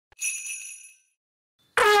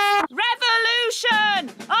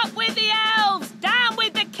Revolution! Up with the elves! Down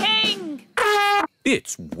with the king!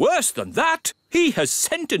 It's worse than that. He has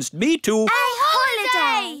sentenced me to... A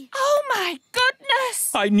holiday! Oh, my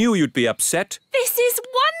goodness! I knew you'd be upset. This is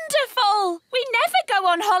wonderful! We never go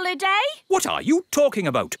on holiday. What are you talking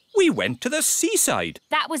about? We went to the seaside.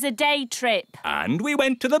 That was a day trip. And we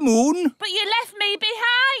went to the moon. But you left me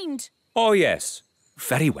behind. Oh, yes.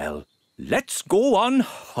 Very well. Let's go on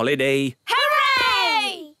holiday.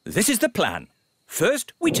 Hooray! This is the plan.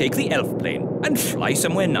 First, we take the elf plane and fly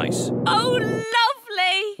somewhere nice. Oh,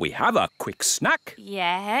 lovely! We have a quick snack.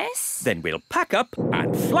 Yes? Then we'll pack up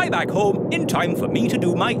and fly back home in time for me to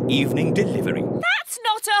do my evening delivery. That's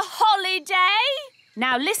not a holiday!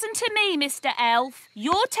 Now listen to me, Mr. Elf.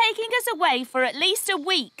 You're taking us away for at least a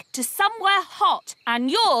week to somewhere hot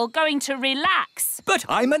and you're going to relax. But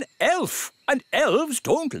I'm an elf, and elves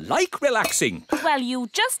don't like relaxing. Well, you'll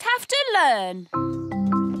just have to learn.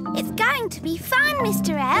 It's going to be fun,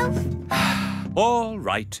 Mr. Elf. All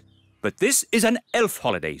right. But this is an elf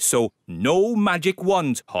holiday, so no magic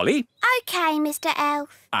wands, Holly. OK, Mr.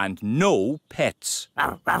 Elf. And no pets.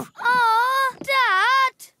 Aw,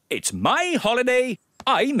 Dad! It's my holiday.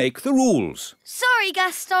 I make the rules. Sorry,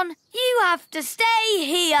 Gaston. You have to stay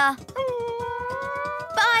here.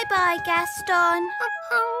 Bye-bye, Gaston.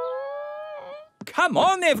 Come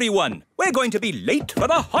on, everyone. We're going to be late for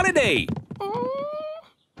the holiday.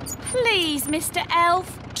 Please, Mr.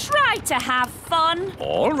 Elf, try to have fun.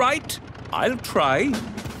 All right. I'll try.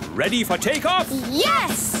 Ready for takeoff?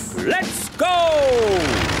 Yes! Let's go!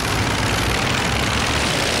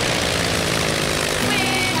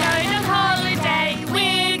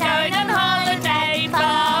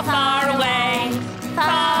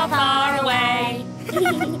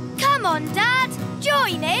 Come on, Dad.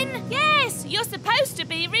 Join in. Yes, you're supposed to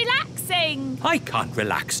be relaxing. I can't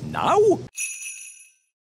relax now.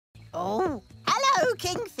 Oh, hello,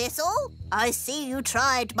 King Thistle. I see you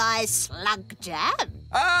tried my slug jam.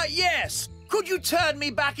 Yes. Could you turn me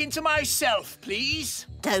back into myself, please?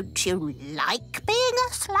 Don't you like being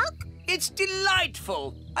a slug? It's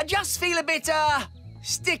delightful. I just feel a bit,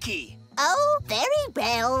 sticky. Oh, very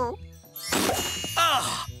well.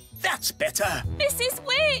 Ah, that's better. Mrs.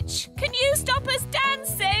 Witch, can you stop us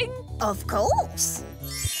dancing? Of course.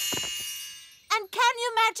 And can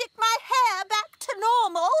you magic my hair back to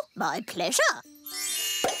normal? My pleasure.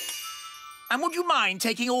 And would you mind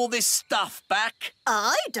taking all this stuff back?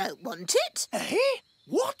 I don't want it. Eh?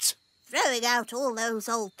 What? Throwing out all those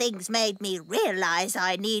old things made me realise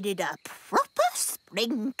I needed a proper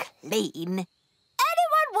spring clean.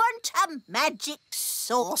 Anyone want a magic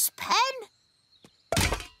saucepan?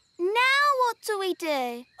 Now what do we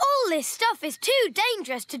do? All this stuff is too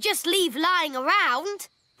dangerous to just leave lying around.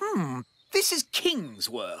 This is King's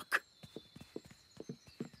work.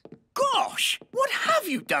 Gosh, what have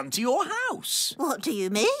you done to your house? What do you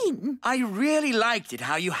mean? I really liked it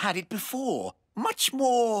how you had it before. Much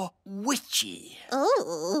more witchy.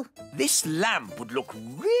 Oh, This lamp would look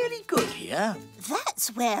really good here.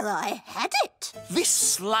 that's where I had it. This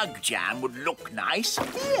slug jam would look nice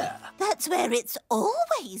here. That's where it's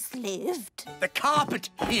always lived. The carpet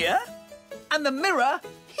here. And the mirror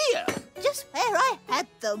here. Just where I had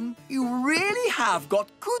them. You really have got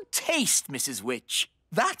good taste, Mrs. Witch.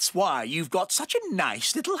 That's why you've got such a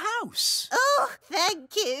nice little house. Oh,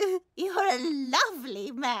 thank you. You're a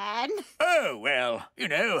lovely man. Oh, well, you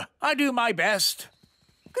know, I do my best.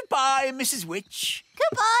 Goodbye, Mrs. Witch.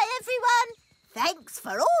 Goodbye, everyone. Thanks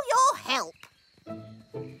for all your help.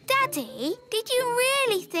 Daddy, did you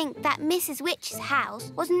really think that Mrs. Witch's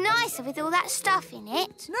house was nicer with all that stuff in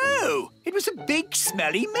it? No, it was a big,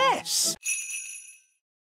 smelly mess.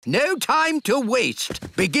 No time to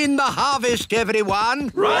waste. Begin the harvest,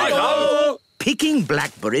 everyone. Right-o! Picking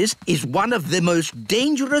blackberries is one of the most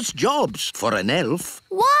dangerous jobs for an elf.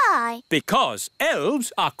 Why? Because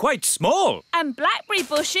elves are quite small. And blackberry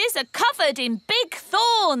bushes are covered in big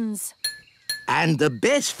thorns. And the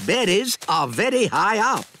best berries are very high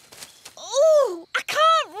up. Oh, I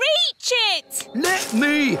can't reach it. Let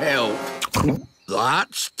me help.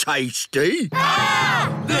 That's tasty.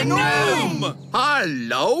 The gnome!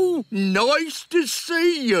 Hello. Nice to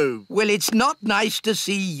see you. Well, it's not nice to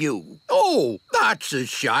see you. Oh, that's a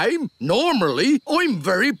shame. Normally, I'm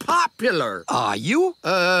very popular. Are you?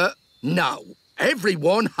 No.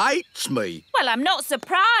 Everyone hates me. Well, I'm not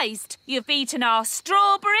surprised. You've eaten our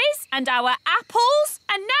strawberries and our apples,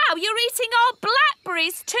 and now you're eating our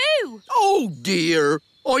blackberries too. Oh, dear.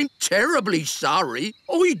 I'm terribly sorry.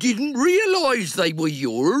 I didn't realise they were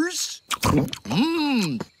yours.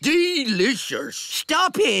 Mmm, delicious.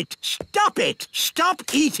 Stop it. Stop it. Stop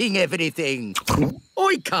eating everything.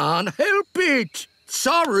 I can't help it.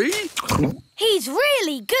 Sorry. He's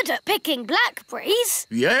really good at picking blackberries.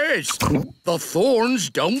 Yes, the thorns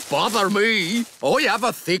don't bother me. I have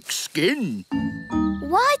a thick skin.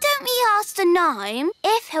 Why don't we ask the gnome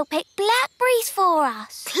if he'll pick blackberries for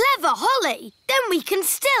us? Clever, Holly. Then we can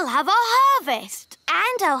still have our harvest.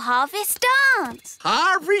 And our harvest dance.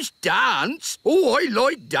 Harvest dance? Oh, I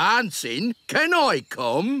like dancing. Can I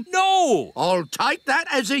come? No! I'll take that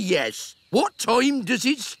as a yes. What time does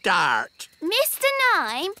it start? Mr.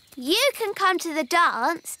 Gnome, you can come to the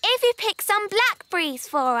dance if you pick some blackberries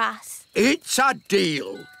for us. It's a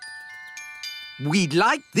deal. We'd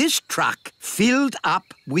like this truck filled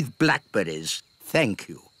up with blackberries. Thank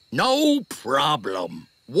you. No problem.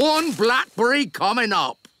 1 blackberry coming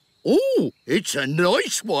up. Oh, it's a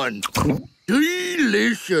nice one.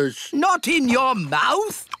 Delicious. Not in your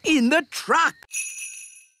mouth, in the truck.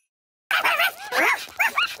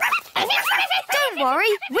 Don't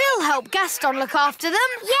worry, we'll help Gaston look after them.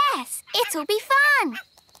 Yes, it'll be fun.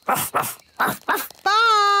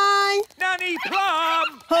 Bye! Nanny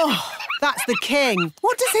Plum! Oh, that's the king.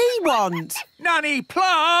 What does he want? Nanny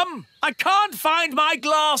Plum! I can't find my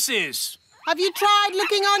glasses. Have you tried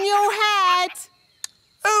looking on your head?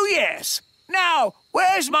 Oh, yes. Now,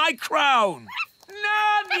 where's my crown?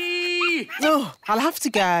 Nanny! Oh, I'll have to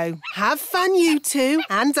go. Have fun, you two,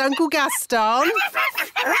 and Uncle Gaston.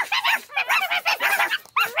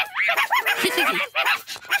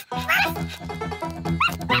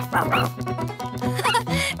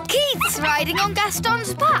 Keith's riding on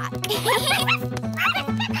Gaston's back.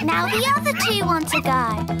 Now the other 2 want to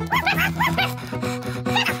go.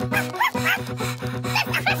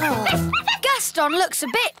 Oh. Gaston looks a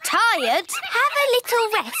bit tired. Have a little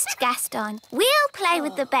rest, Gaston. We'll play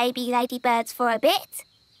with the baby ladybirds for a bit.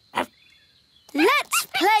 Let's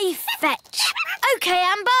play fetch. OK,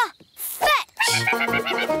 Amber. Fetch!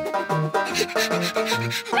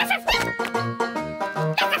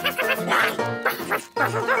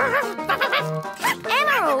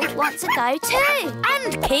 Emerald wants to go too.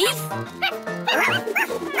 And Keith.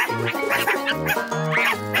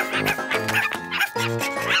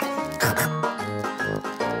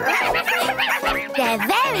 They're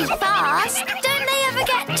very fast. Don't they ever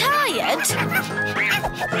get tired?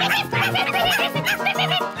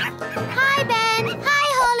 Hi, Ben. Hi,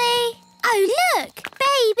 Holly. Oh, look.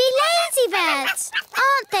 Baby ladybirds.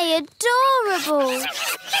 Aren't they adorable?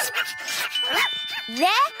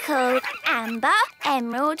 They're called Amber,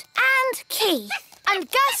 Emerald and Keith. And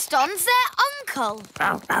Gaston's their uncle.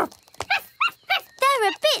 They're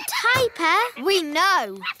a bit hyper. We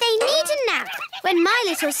know. They need a nap. When my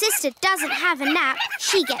little sister doesn't have a nap,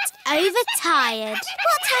 she gets overtired.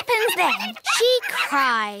 What happens then? She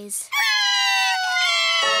cries.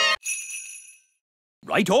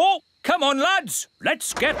 Right-o. Come on, lads.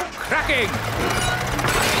 Let's get cracking.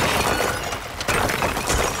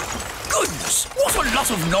 Goodness, what a lot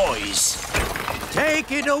of noise.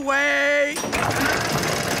 Take it away.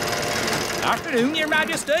 Afternoon, Your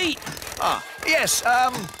Majesty. Ah, yes,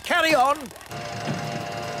 carry on.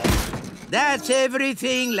 That's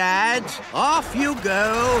everything, lads. Off you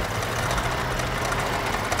go.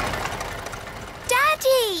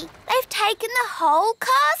 Daddy, they've taken the whole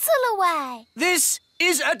castle away. This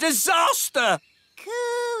is a disaster.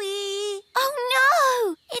 Cooey. Oh,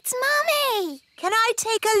 no, it's Mummy. Can I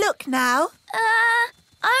take a look now?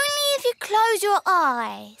 Only if you close your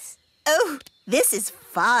eyes. Oh, this is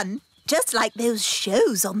fun. Just like those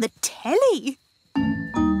shows on the telly.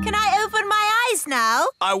 Can I open my eyes now?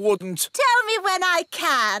 I wouldn't. Tell me when I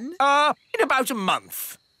can. In about a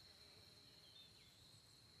month.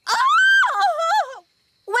 Oh!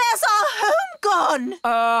 Where's our home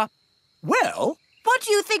gone? Well... What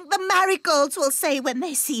do you think the marigolds will say when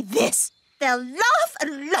they see this? They'll laugh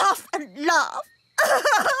and laugh and laugh.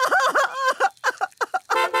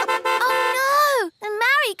 Oh, no! The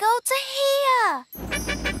marigolds are here.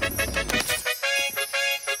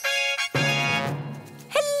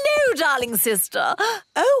 Hello, darling sister.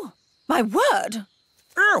 Oh, my word.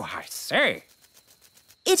 Oh, I say.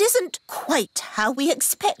 It isn't quite how we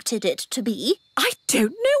expected it to be. I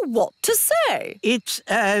don't know what to say. It's,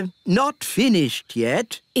 not finished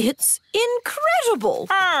yet. It's incredible.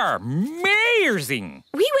 Amazing.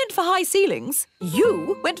 We went for high ceilings.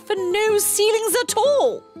 You went for no ceilings at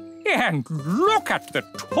all. And look at the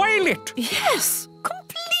toilet. Yes,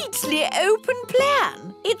 completely open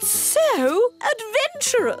plan. It's so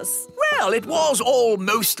adventurous. Well, it was all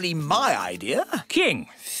mostly my idea. King,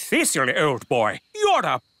 this silly old boy, you're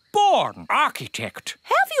the born architect.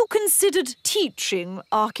 Have you considered teaching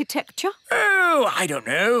architecture? Oh, I don't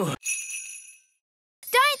know.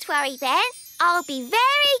 Don't worry, Ben. I'll be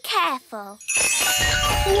very careful.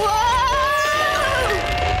 Whoa!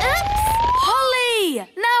 Oops! Holly,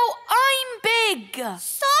 now I'm big.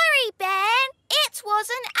 Sorry, Ben. It was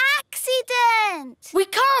an accident. We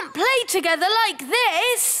can't play together like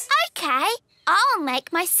this. OK, I'll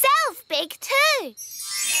make myself big too.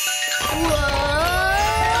 Whoa!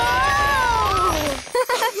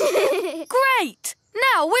 Great.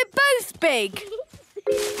 Now we're both big.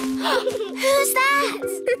 Who's that?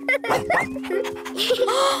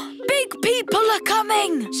 Big people are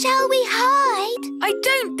coming. Shall we hide? I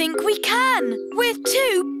don't think we can. We're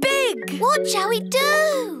too big. What shall we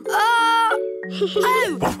do? Oh,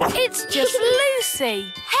 it's just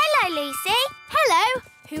Lucy. Hello, Lucy. Hello.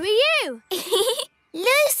 Who are you?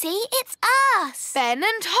 Lucy, it's us. Ben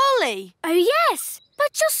and Holly. Oh, yes.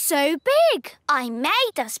 But you're so big. I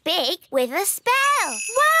made us big with a spell.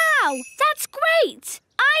 Wow, that's great.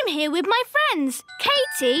 I'm here with my friends,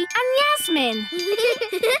 Katie and Yasmin. Do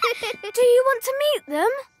you want to meet them?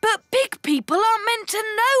 But big people aren't meant to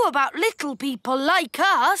know about little people like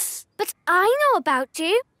us. But I know about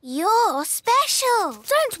you. You're special.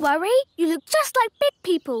 Don't worry. You look just like big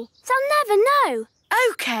people. They'll never know.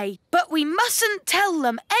 OK, but we mustn't tell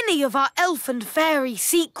them any of our elf and fairy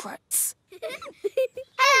secrets.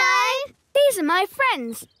 Hello. These are my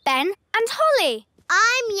friends, Ben and Holly.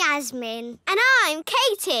 I'm Yasmin. And I'm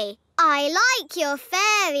Katie. I like your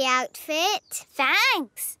fairy outfit.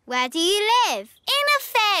 Thanks. Where do you live? In a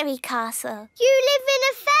fairy castle. You live in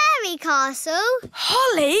a fairy castle?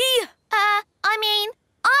 Holly? I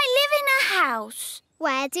live in a house.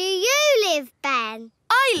 Where do you live, Ben?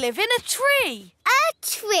 I live in a tree. A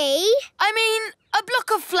tree? A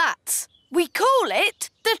block of flats. We call it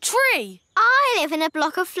the tree. I live in a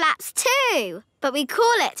block of flats too, but we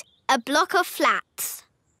call it a block of flats.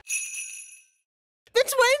 The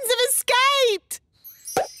twins have escaped!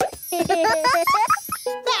 They're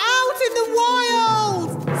out in the wild!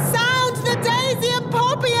 Sound the Daisy and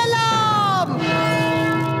Poppy alarm!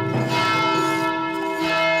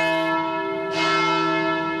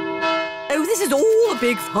 Oh, this is all a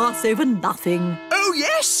big fuss over nothing. Oh,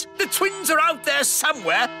 yes, the twins are out there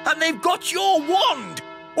somewhere and they've got your wand.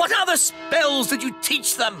 What other spells did you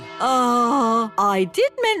teach them? I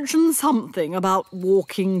did mention something about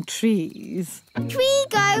walking trees. Tree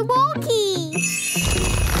go walkies.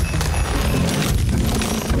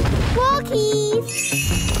 Walkies.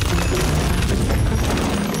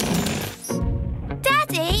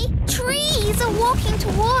 Daddy, trees are walking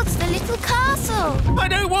towards the little castle. I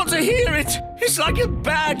don't want to hear it. It's like a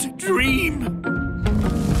bad dream.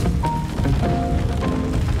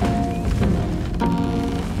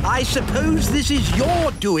 I suppose this is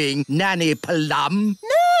your doing, Nanny Plum.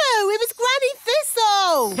 No, it was Granny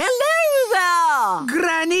Thistle. Hello there!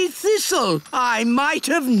 Granny Thistle, I might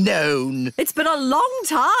have known. It's been a long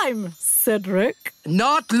time, Cedric.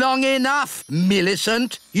 Not long enough,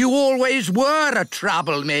 Millicent. You always were a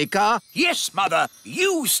troublemaker. Yes, Mother,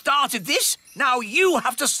 you started this. Now you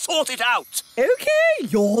have to sort it out. OK,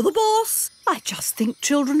 you're the boss. I just think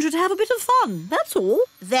children should have a bit of fun, that's all.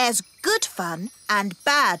 There's good fun and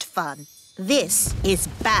bad fun. This is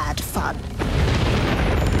bad fun.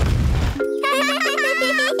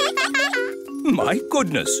 My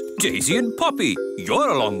goodness, Daisy and Poppy, you're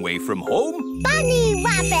a long way from home. Bunny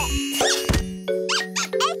rabbit.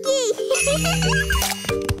 Eggy.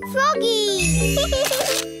 Froggy.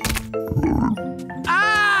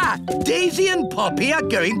 Ah! Daisy and Poppy are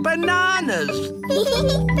going bananas.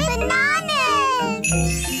 Bananas.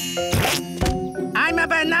 I'm a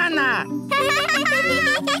banana.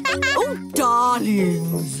 Oh,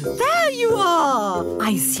 darlings, there you are.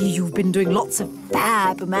 I see you've been doing lots of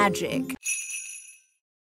fab magic.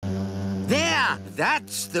 There,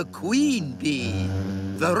 that's the queen bee.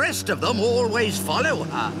 The rest of them always follow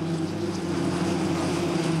her.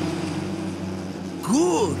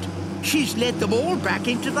 Good. She's led them all back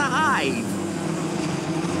into the hive.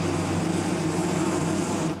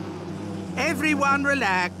 Everyone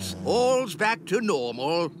relax. All's back to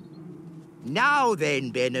normal. Now then,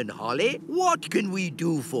 Ben and Holly, what can we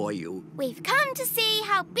do for you? We've come to see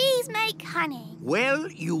how bees make honey. Well,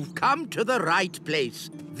 you've come to the right place.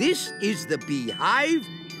 This is the beehive,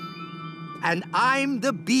 and I'm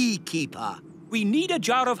the beekeeper. we need a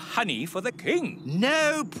jar of honey for the king.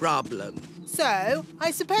 No problem. So,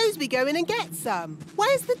 I suppose we go in and get some.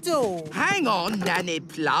 Where's the door? Hang on, Nanny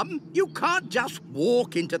Plum. You can't just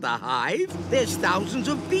walk into the hive. There's thousands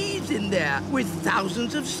of bees in there with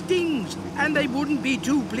thousands of stings, and they wouldn't be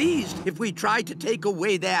too pleased if we tried to take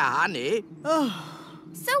away their honey.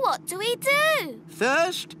 So what do we do?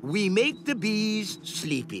 First, we make the bees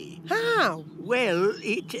sleepy. How? Well,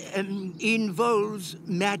 it involves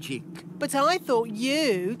magic. But I thought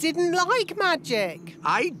you didn't like magic.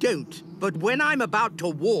 I don't. But when I'm about to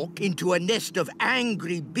walk into a nest of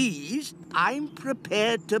angry bees, I'm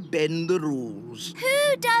prepared to bend the rules.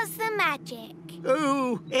 Who does the magic?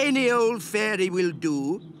 Oh, any old fairy will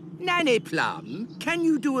do. Nanny Plum, can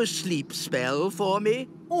you do a sleep spell for me?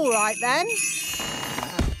 All right, then.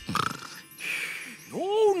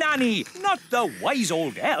 Oh, Nanny, not the wise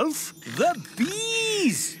old elf. The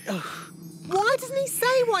bees. Why doesn't he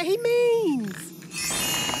say what he means?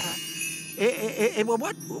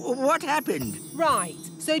 What happened? Right,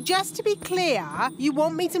 so just to be clear, you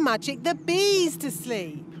want me to magic the bees to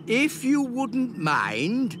sleep? If you wouldn't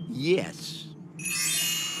mind, yes.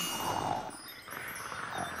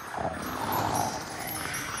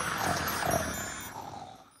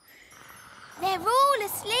 They're all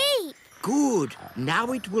asleep. Good.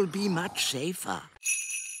 Now it will be much safer.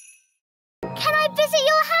 Can I visit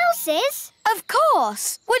your houses? Of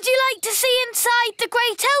course. Would you like to see inside the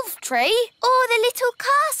great elf tree? Or the little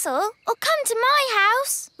castle? Or come to my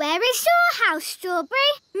house? Where is your house,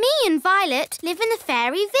 Strawberry? Me and Violet live in the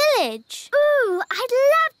fairy village. Ooh, I'd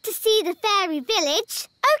love to see the fairy village.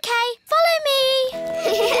 OK, follow me.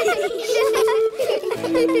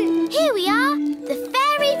 Here we are, the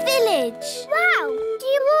fairy village. Wow, do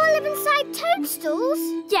you all live inside toadstools?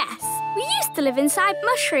 Yes. We used to live inside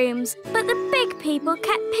mushrooms, but the big people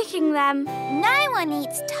kept picking them. No one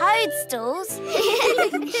eats toadstools.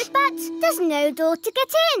 But there's no door to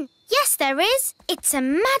get in. Yes, there is. It's a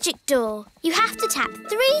magic door. You have to tap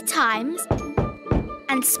 3 times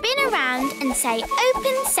and spin around and say,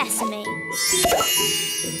 "Open Sesame."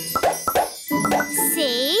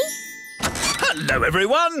 See? Hello,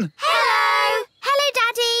 everyone. Hello. Hello,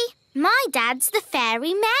 Daddy. My dad's the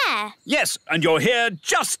fairy mayor. Yes, and you're here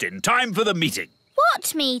just in time for the meeting.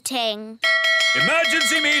 What meeting?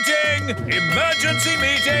 Emergency meeting! Emergency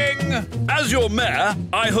meeting! As your mayor,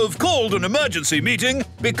 I have called an emergency meeting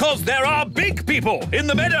because there are big people in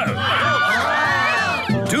the meadow.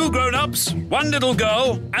 2 grown-ups, 1 little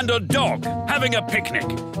girl, and a dog having a picnic.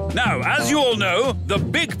 Now, as you all know, the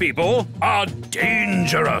big people are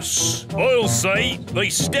dangerous. I'll say they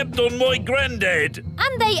stepped on my granddad.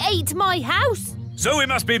 And they ate my house. So we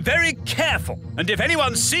must be very careful. And if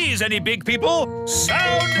anyone sees any big people,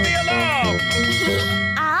 sound the alarm.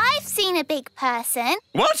 I've seen a big person.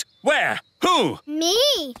 What? Where? Who?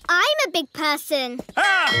 Me. I'm a big person.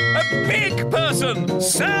 Ah, a big person.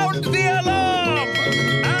 Sound the alarm.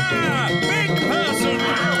 Ah, big person.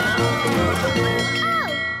 Oh,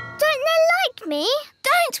 don't they like me?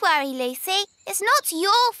 Don't worry, Lucy. It's not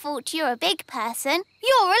your fault you're a big person.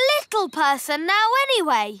 You're a little person now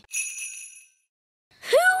anyway.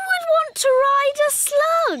 Who would want to ride a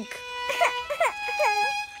slug?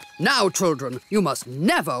 Now, children, you must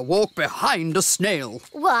never walk behind a snail.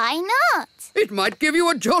 Why not? It might give you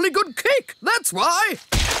a jolly good kick, that's why.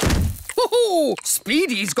 Oh,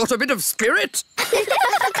 Speedy's got a bit of spirit.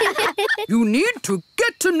 You need to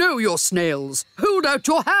get to know your snails. Hold out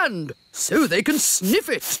your hand so they can sniff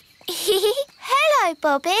it. Hello,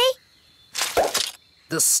 Bobby.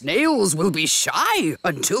 The snails will be shy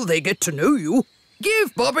until they get to know you.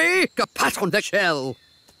 Give Bobby a pat on the shell.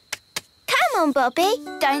 Come on, Bobby.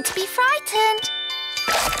 Don't be frightened.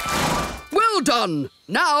 Well done.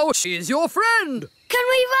 Now she's your friend. Can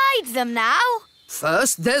we ride them now?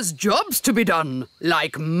 First, there's jobs to be done,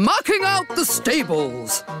 like mucking out the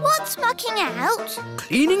stables. What's mucking out?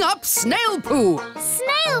 Cleaning up snail poo.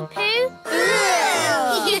 Snail poo?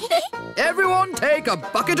 Everyone take a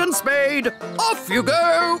bucket and spade. Off you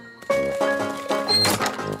go.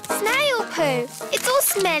 Snail poo. It's all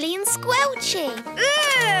smelly and squelchy.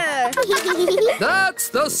 That's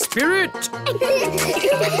the spirit.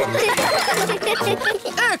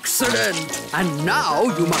 Excellent. And now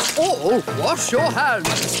you must all wash your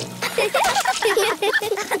hands.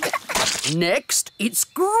 Next, it's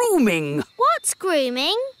grooming. What's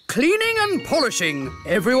grooming? Cleaning and polishing.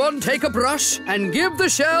 Everyone take a brush and give the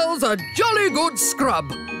shells a jolly good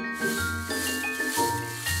scrub.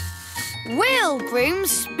 We'll groom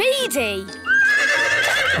Speedy.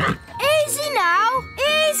 Easy now,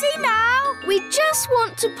 easy now. We just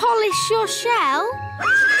want to polish your shell.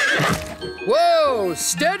 Whoa,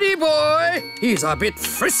 steady, boy. He's a bit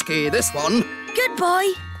frisky, this one. Good boy.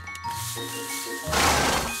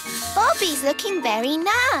 Bobby's looking very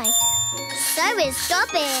nice. So is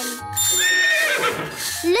Dobbin.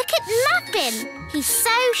 Look at Muffin. He's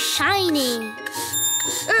so shiny.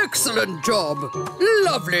 Excellent job.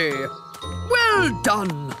 Lovely. Well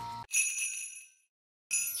done.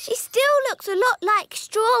 She still looks a lot like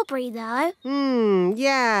Strawberry, though.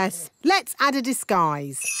 Yes. Let's add a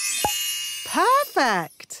disguise.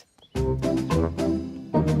 Perfect.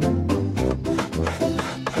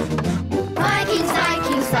 Vikings,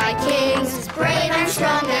 Vikings, Vikings, brave and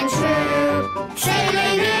strong and true,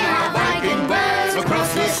 sailing in our Viking boats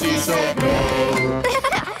across the sea so blue.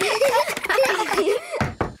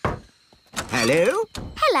 Hello?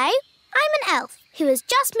 Hello, I'm an elf who has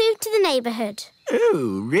just moved to the neighbourhood.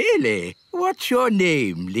 Oh, really? What's your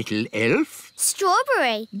name, little elf?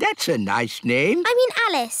 Strawberry. That's a nice name. I mean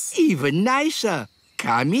Alice. Even nicer.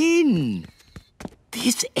 Come in.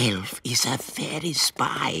 This elf is a fairy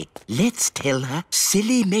spy. Let's tell her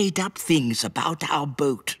silly made-up things about our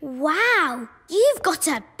boat. Wow, you've got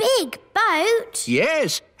a big boat.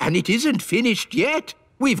 Yes, and it isn't finished yet.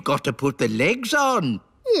 We've got to put the legs on.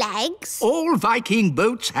 Legs? All Viking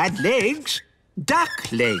boats had legs.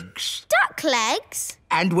 Duck legs. Duck legs?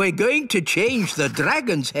 And we're going to change the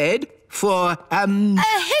dragon's head for, A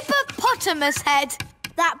hippopotamus head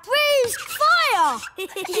that breathes fire.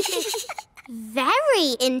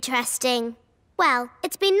 Very interesting. Well,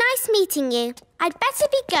 it's been nice meeting you. I'd better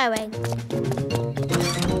be going.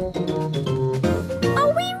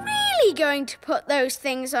 Are we really going to put those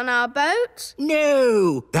things on our boat?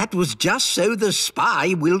 No, that was just so the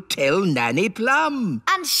spy will tell Nanny Plum.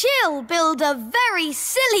 And she'll build a very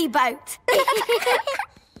silly boat.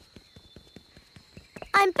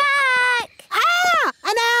 I'm back. Ah,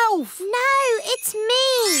 an elf. No, it's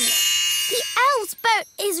me. The elf's boat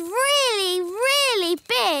is really, really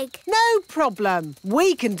big. No problem.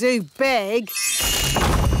 We can do big.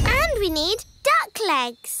 And we need duck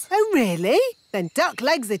legs. Oh, really? Then duck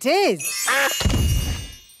legs it is.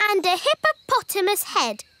 And a hippopotamus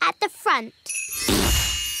head at the front.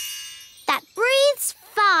 That breathes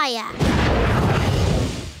fire.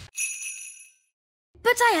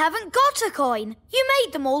 But I haven't got a coin. You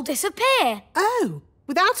made them all disappear. Oh,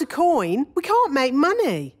 without a coin, we can't make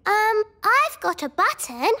money. I've got a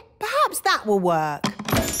button. Perhaps that will work.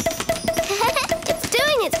 It's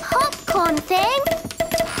doing its popcorn thing.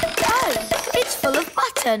 Oh, it's full of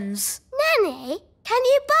buttons. Nanny, can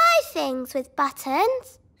you buy things with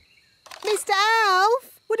buttons? Mr.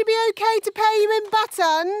 Elf, would it be okay to pay you in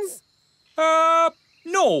buttons?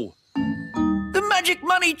 No. The magic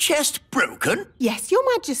money chest broken? Yes, Your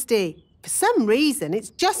Majesty. For some reason,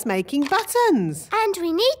 it's just making buttons. And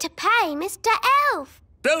we need to pay Mr. Elf.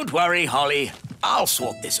 Don't worry, Holly. I'll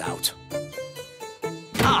sort this out.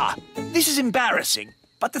 Ah, this is embarrassing.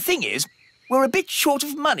 But the thing is, we're a bit short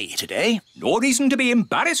of money today. No reason to be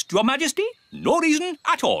embarrassed, Your Majesty. No reason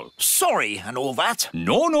at all. Sorry and all that.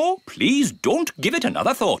 No, please don't give it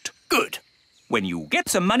another thought. Good. When you get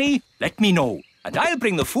some money, let me know, and I'll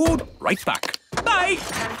bring the food right back. Bye.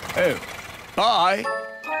 Oh, bye.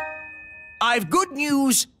 I've good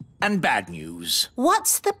news and bad news.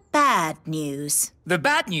 What's the bad news? The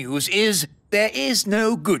bad news is there is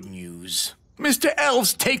no good news. Mr.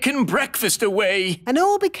 Elf's taken breakfast away. And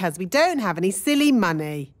all because we don't have any silly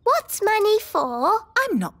money. What's money for?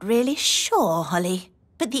 I'm not really sure, Holly,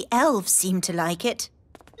 but the elves seem to like it.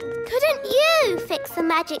 Couldn't you fix the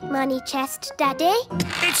magic money chest, Daddy?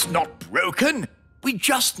 It's not broken. We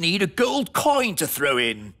just need a gold coin to throw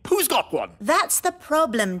in. Who's got one? That's the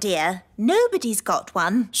problem, dear. Nobody's got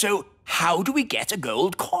one. So how do we get a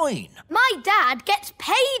gold coin? My dad gets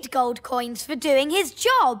paid gold coins for doing his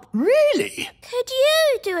job. Really? Could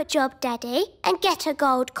you do a job, Daddy, and get a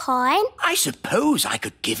gold coin? I suppose I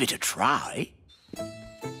could give it a try.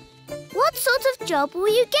 What sort of job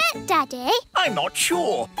will you get, Daddy? I'm not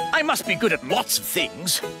sure. I must be good at lots of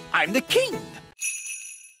things. I'm the king.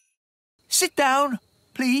 Sit down,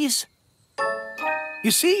 please.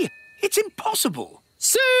 You see, it's impossible.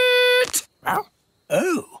 Sit!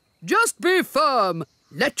 Oh. Just be firm.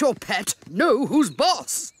 Let your pet know who's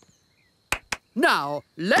boss. Now,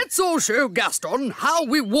 let's all show Gaston how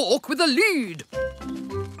we walk with a lead.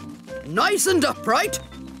 Nice and upright.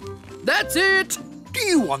 That's it. Do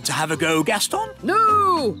you want to have a go, Gaston?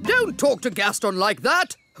 No, don't talk to Gaston like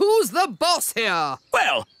that. Who's the boss here?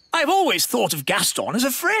 Well, I've always thought of Gaston as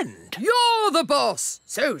a friend. You're the boss,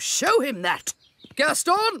 so show him that.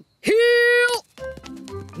 Gaston, heel!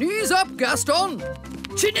 Knees up, Gaston.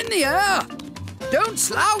 Chin in the air. Don't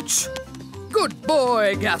slouch. Good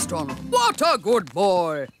boy, Gaston. What a good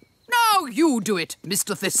boy. Now you do it,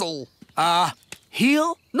 Mr. Thistle.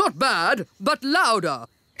 Heel? Not bad, but louder.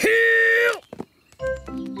 Heel!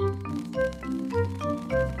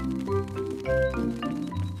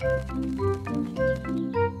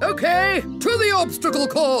 OK, to the obstacle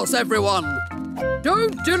course, everyone.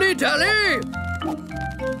 Don't dilly-dally.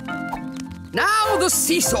 Now the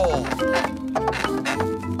seesaw.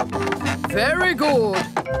 Very good.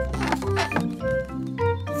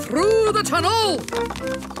 Through the tunnel.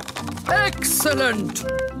 Excellent.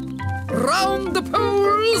 Round the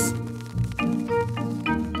poles.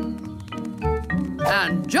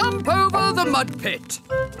 And jump over the mud pit.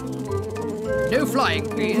 No flying,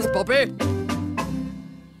 please, Bobby.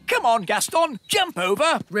 Come on, Gaston, jump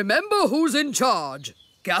over. Remember who's in charge.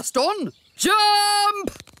 Gaston,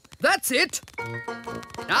 jump! That's it.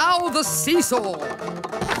 Now the seesaw.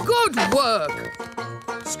 Good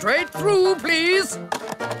work. Straight through, please.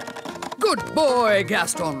 Good boy,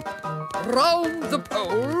 Gaston. Round the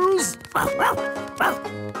poles.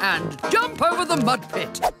 And jump over the mud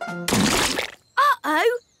pit.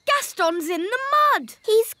 Uh-oh, Gaston's in the mud.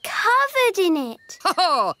 He's covered in it.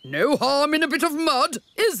 Ha-ha! No harm in a bit of mud,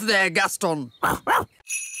 is there, Gaston?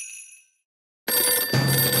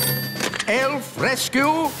 Elf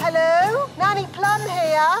rescue? Hello? Nanny Plum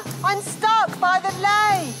here. I'm stuck by the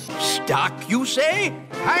lake. Stuck, you say?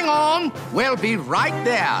 Hang on, we'll be right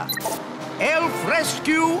there. Elf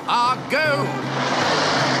rescue, our go.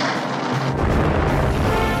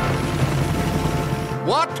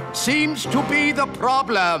 What seems to be the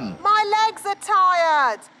problem? My legs are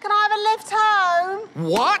tired. Can I have a lift home?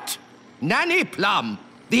 What? Nanny Plum,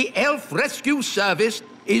 the Elf Rescue Service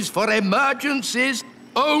is for emergencies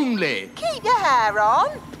only. Keep your hair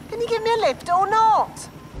on. Can you give me a lift or not?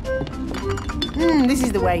 This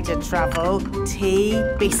is the way to travel. Tea,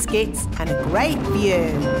 biscuits and a great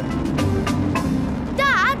view.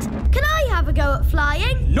 Dad, can I have a go at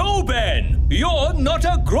flying? No, Ben! You're not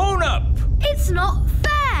a grown-up! It's not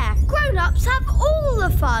fair. Grown-ups have all the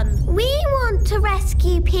fun. We want to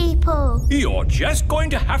rescue people. You're just going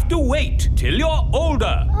to have to wait till you're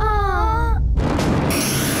older.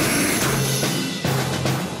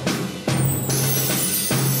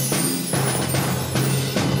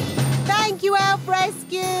 Thank you, Elf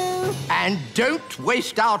Rescue. And don't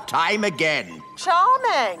waste our time again.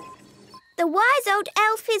 Charming. The wise old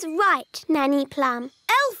elf is right, Nanny Plum.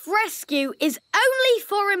 Elf rescue is only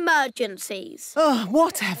for emergencies. Oh,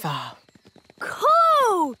 whatever.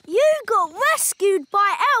 Cool! You got rescued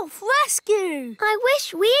by Elf Rescue. I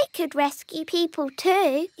wish we could rescue people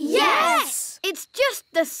too. Yes! It's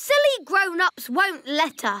just the silly grown-ups won't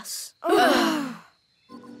let us.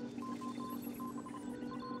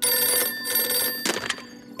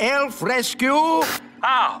 Elf Rescue?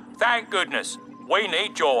 Ah, thank goodness. We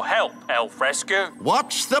need your help, Elf Rescue.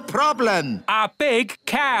 What's the problem? A big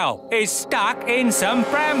cow is stuck in some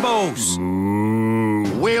brambles.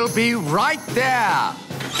 We'll be right there.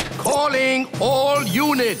 Calling all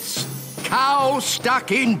units. Cow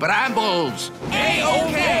stuck in brambles.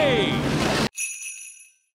 A-OK!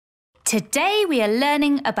 Today we are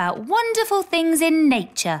learning about wonderful things in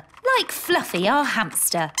nature, like Fluffy, our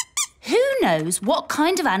hamster. Who knows what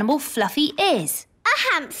kind of animal Fluffy is?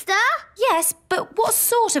 A hamster? Yes, but what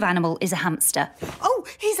sort of animal is a hamster? Oh,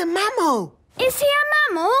 he's a mammal. Is he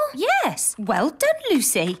a mammal? Yes, well done,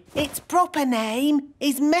 Lucy. Its proper name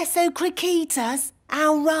is Mesocricetus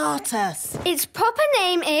auratus. Its proper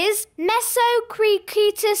name is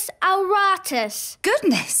Mesocricetus auratus.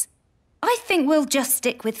 Goodness, I think we'll just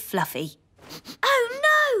stick with Fluffy. Oh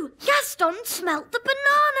no! Gaston smelt the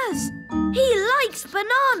bananas. He likes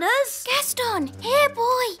bananas. Gaston, here,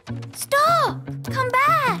 boy. Stop. Come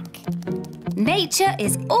back. Nature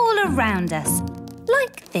is all around us,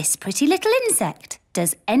 like this pretty little insect.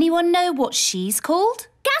 Does anyone know what she's called?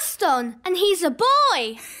 Gaston, and he's a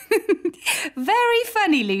boy. Very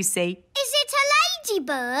funny, Lucy. Is it a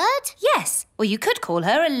ladybird? Yes, or you could call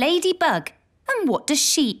her a ladybug. And what does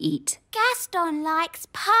she eat? Gaston likes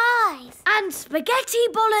pies. And spaghetti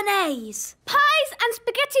bolognese. Pies and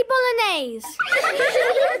spaghetti bolognese.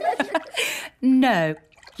 No,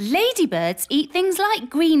 ladybirds eat things like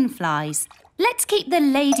green flies. Let's keep the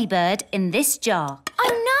ladybird in this jar.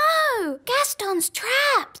 Oh no! Gaston's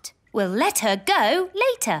trapped. We'll let her go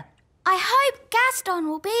later. I hope Gaston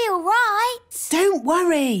will be all right. Don't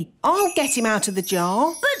worry. I'll get him out of the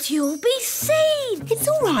jar. But you'll be seen. It's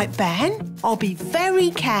all right, Ben. I'll be very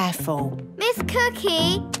careful. Miss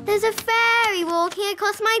Cookie, there's a fairy walking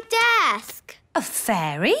across my desk. A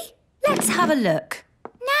fairy? Let's have a look.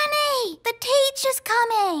 Nanny, the teacher's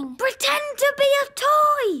coming. Pretend to be a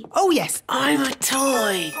toy. Oh, yes, I'm a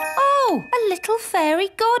toy. Oh, a little fairy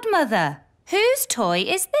godmother. Whose toy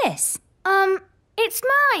is this? It's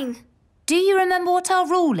mine. Do you remember what our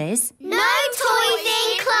rule is? No toys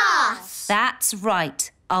in class. That's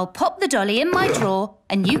right. I'll pop the dolly in my drawer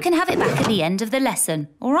and you can have it back at the end of the lesson,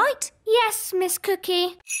 all right? Yes, Miss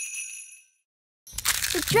Cookie.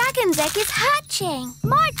 The dragon's egg is hatching.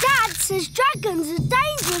 My dad says dragons are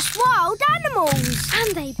dangerous wild animals.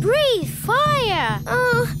 And they breathe fire.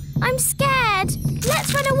 Oh, I'm scared.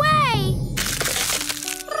 Let's run away.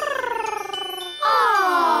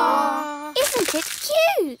 Oh, isn't it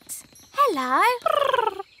cute? Hello.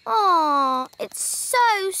 Oh, it's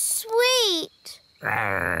so sweet.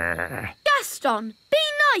 Gaston, be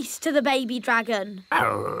nice to the baby dragon.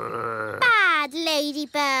 Bad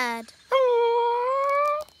ladybird.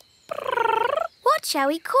 What shall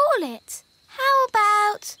we call it? How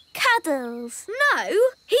about Cuddles? No,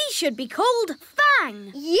 he should be called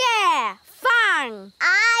Fang. Yeah, Fang.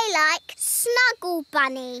 I like Snuggle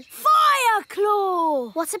Bunny.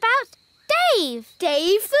 Fireclaw. What about Dave?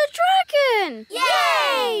 Dave the dragon.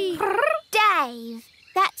 Yay! Dave,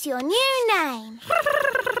 that's your new name.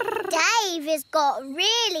 Dave has got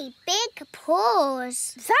really big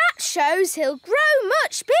paws. That shows he'll grow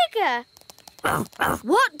much bigger.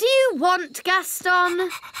 What do you want,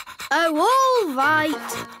 Gaston? Oh, all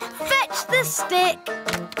right. Fetch the stick.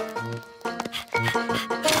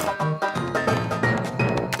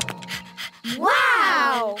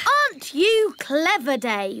 Wow! Aren't you clever,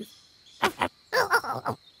 Dave?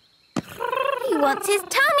 He wants his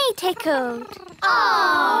tummy tickled.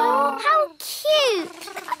 Oh, how cute.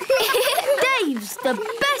 Dave's the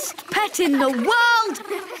best pet in the world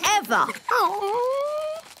ever.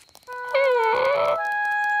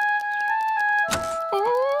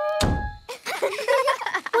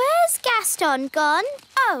 Where's Gaston gone?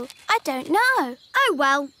 Oh, I don't know. Oh,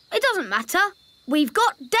 well, it doesn't matter. We've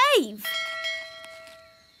got Dave.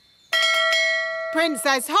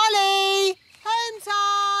 Princess Holly! Home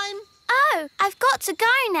time! Oh, I've got to go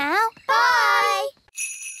now. Bye!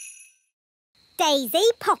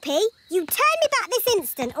 Daisy, Poppy, you turn me back this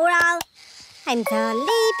instant or I'll... I'm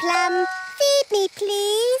Dolly Plum. Feed me,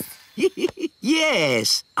 please.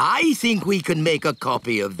 Yes, I think we can make a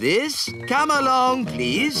copy of this. Come along,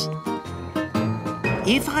 please.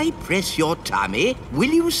 If I press your tummy,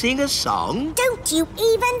 will you sing a song? Don't you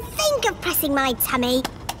even think of pressing my tummy.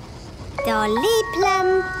 Dolly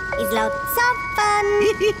Plum is lots of fun.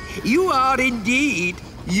 You are indeed.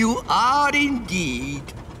 You are indeed.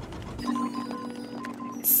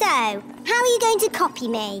 So, how are you going to copy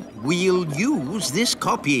me? We'll use this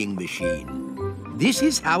copying machine. This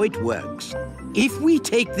is how it works. If we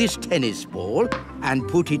take this tennis ball and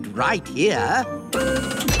put it right here...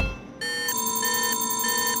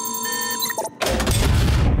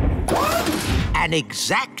 An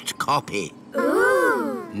exact copy.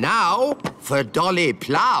 Ooh. Now for Dolly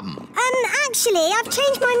Plum. Actually, I've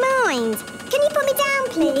changed my mind. Can you put me down,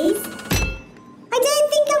 please? I don't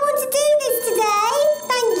think I want to do this today.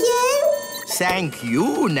 Thank you. Thank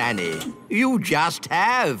you, Nanny. You just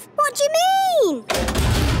have. What do you mean?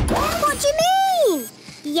 What do you mean?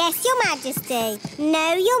 Yes, Your Majesty.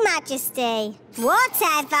 No, Your Majesty.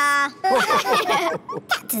 Whatever.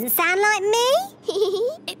 That doesn't sound like me.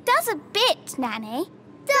 It does a bit, Nanny.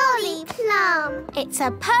 Dolly Plum. It's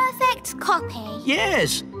a perfect copy.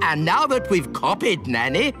 Yes, and now that we've copied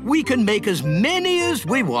Nanny, we can make as many as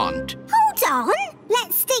we want. Hold on.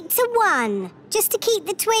 Let's stick to one, just to keep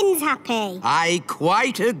the twins happy. I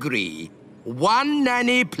quite agree. One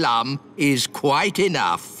Nanny Plum is quite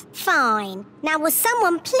enough. Fine. Now will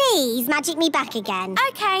someone please magic me back again?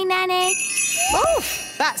 OK, Nanny. Oh,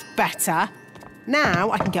 that's better.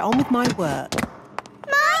 Now I can get on with my work.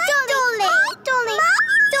 My Dolly! My Dolly!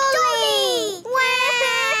 My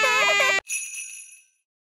Dolly!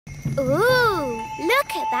 Ooh,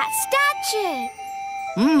 look at that statue.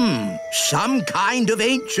 Some kind of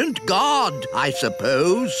ancient god, I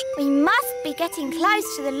suppose. We must be getting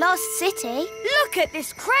close to the lost city. Look at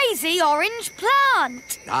this crazy orange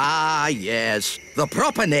plant. Ah, yes. The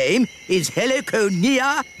proper name is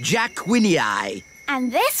Heliconia jacquinii.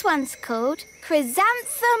 And this one's called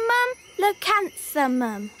Chrysanthemum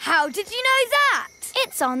leucanthemum. How did you know that?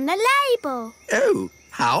 It's on the label. Oh,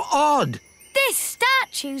 how odd. This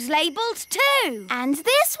statue's labelled too. And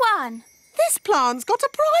this one. This plant's got a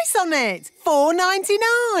price on it.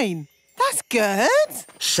 $4.99. That's good.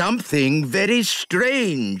 Something very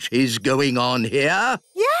strange is going on here.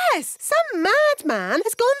 Yes, some madman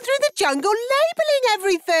has gone through the jungle labelling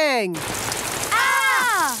everything.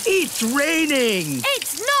 Ow! It's raining!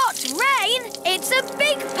 It's not rain! It's a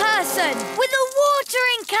big person with a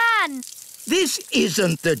watering can! This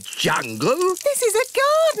isn't the jungle. This is a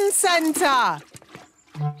garden centre.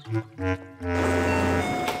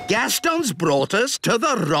 Gaston's brought us to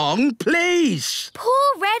the wrong place.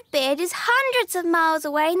 Poor Redbeard is hundreds of miles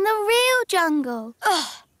away in the real jungle.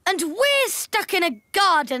 Ugh, and we're stuck in a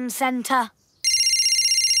garden centre.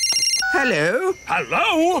 Hello?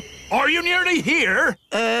 Hello? Are you nearly here?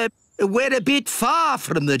 We're a bit far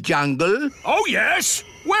from the jungle. Oh, yes.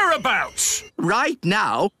 Whereabouts? Right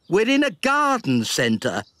now, we're in a garden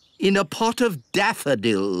centre, in a pot of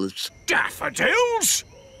daffodils. Daffodils?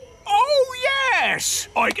 Oh, yes.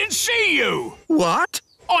 I can see you. What?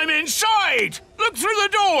 I'm inside. Look through the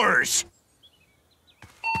doors.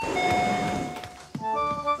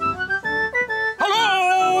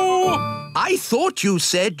 Hello? I thought you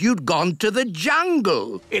said you'd gone to the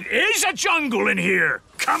jungle. It is a jungle in here.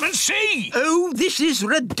 Come and see. Oh, this is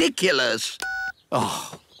ridiculous.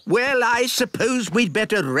 Oh, well, I suppose we'd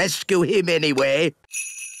better rescue him anyway.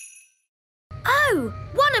 Oh,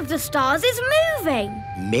 one of the stars is moving.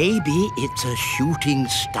 Maybe it's a shooting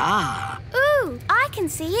star. Ooh, I can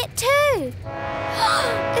see it too.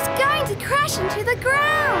 It's going to crash into the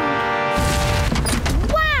ground.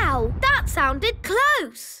 Wow, that sounded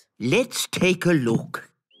close. Let's take a look.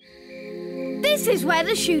 This is where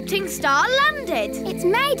the shooting star landed. It's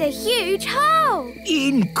made a huge hole.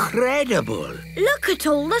 Incredible! Look at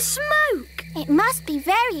all the smoke. It must be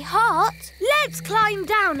very hot. Let's climb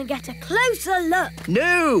down and get a closer look.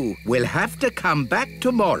 No, we'll have to come back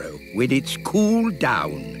tomorrow when it's cooled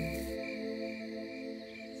down.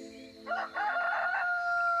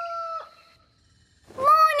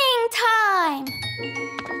 Morning time.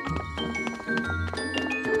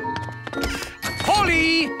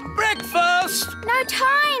 Holly! Breakfast! No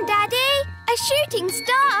time, Daddy. A shooting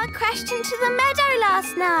star crashed into the meadow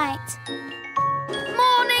last night.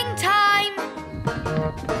 Morning time.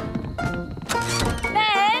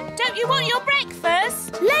 Ben, don't you want your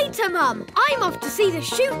breakfast? Later, Mum. I'm off to see the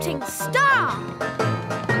shooting star.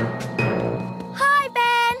 Hi,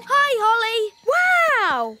 Ben. Hi, Holly.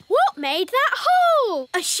 Wow! What made that hole?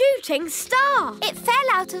 A shooting star. It fell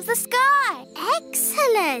out of the sky.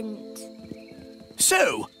 Excellent.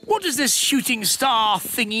 So, what does this shooting star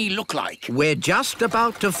thingy look like? We're just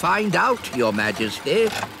about to find out, Your Majesty.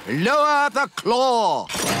 Lower the claw.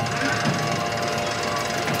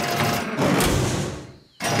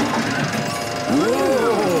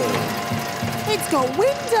 Whoa! It's got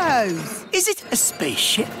windows. Is it a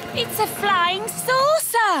spaceship? It's a flying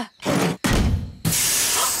saucer.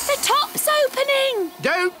 The top's opening.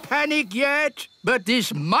 Don't panic yet, but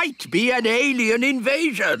this might be an alien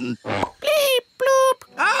invasion. Bleep, bloop.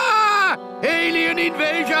 Ah! Alien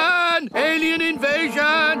invasion! Alien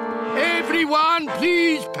invasion! Everyone,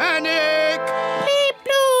 please panic! Bleep,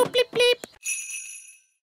 bloop, bleep, bleep.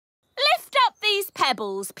 Lift up these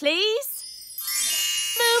pebbles, please.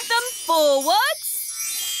 Move them forwards.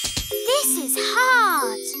 This is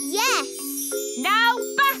hard. Yes. Now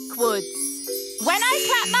backwards. When I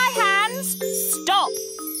clap my hands, stop.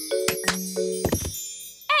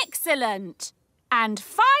 Excellent. And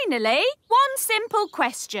finally, one simple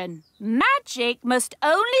question. Magic must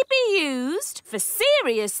only be used for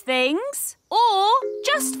serious things or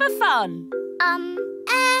just for fun?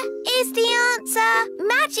 Is the answer.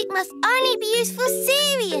 Magic must only be used for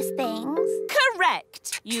serious things.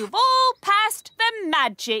 Correct. You've all passed the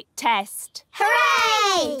magic test.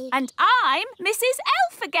 Hooray! And I'm Mrs.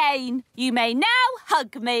 Elf again. You may now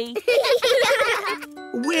hug me.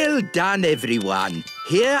 Well done, everyone.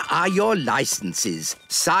 Here are your licenses,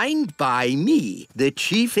 signed by me, the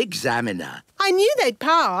Chief Examiner. I knew they'd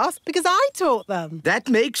pass because I taught them. That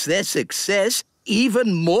makes their success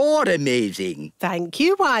even more amazing. Thank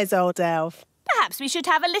you, wise old elf. Perhaps we should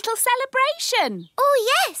have a little celebration.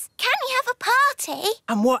 Oh, yes. Can we have a party?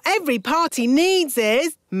 And what every party needs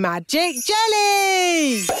is magic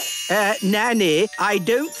jelly! Nanny, I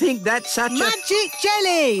don't think that's such Magic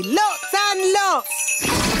jelly! Lots and lots!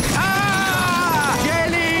 Ah!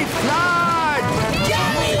 Jelly flood!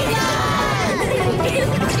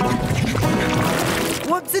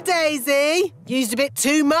 What's a daisy? Used a bit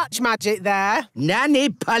too much magic there. Nanny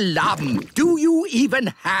Palum, do you even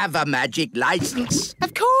have a magic license?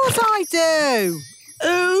 Of course I do.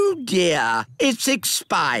 Oh, dear. It's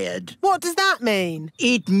expired. What does that mean?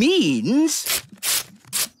 It means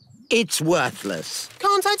It's worthless.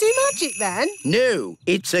 Can't I do magic then? No,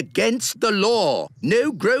 it's against the law.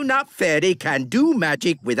 No grown-up fairy can do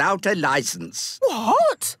magic without a license.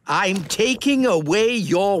 What? I'm taking away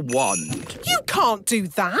your wand. You can't do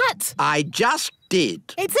that. I just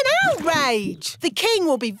did. It's an outrage. The king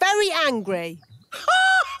will be very angry.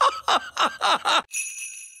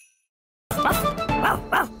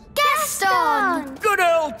 Gaston! Good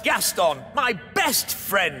old Gaston, my best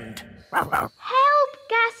friend. Help,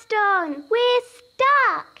 Gaston! We're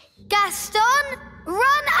stuck! Gaston,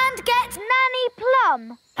 run and get Nanny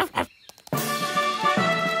Plum.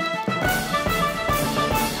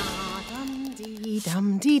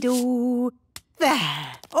 Dum-dee-dum-dee-doo.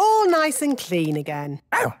 There. All nice and clean again.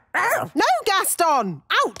 No, Gaston!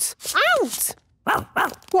 Out! Out!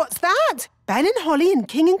 What's that? Ben and Holly and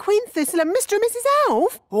King and Queen Thistle and Mr. and Mrs.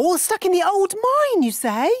 Elf? All stuck in the old mine, you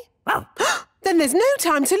say? Then there's no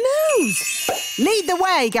time to lose. Lead the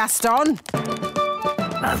way, Gaston.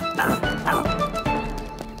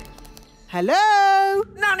 Hello?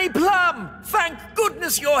 Nanny Plum, thank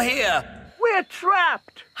goodness you're here. We're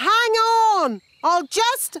trapped. Hang on. I'll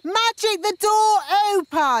just magic the door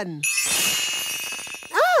open.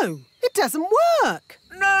 Oh, it doesn't work.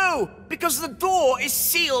 No, because the door is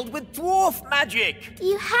sealed with dwarf magic.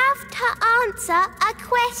 You have to answer a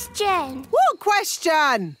question. What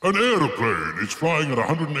question? An aeroplane is flying at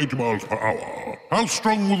 180 miles per hour. How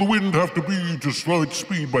strong will the wind have to be to slow its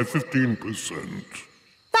speed by 15%?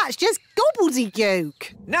 That's just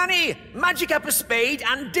gobbledygook. Nanny, magic up a spade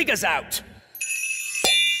and dig us out.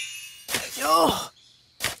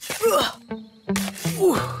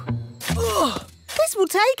 This will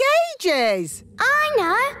take ages. I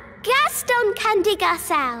know. Gaston can dig us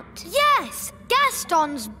out. Yes,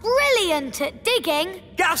 Gaston's brilliant at digging.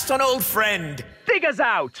 Gaston, old friend, dig us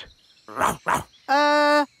out.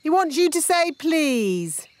 He wants you to say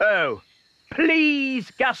please. Oh, please,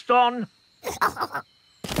 Gaston.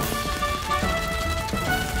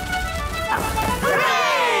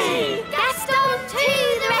 Hooray! Gaston to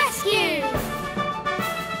the rescue!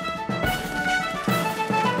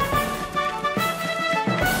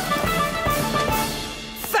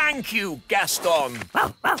 Thank you, Gaston.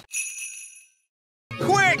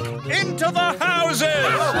 Quick, into the houses!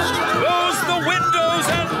 Close the windows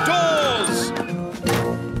and doors!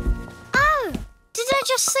 Oh, did I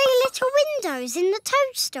just see little windows in the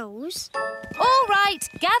toadstools? All right,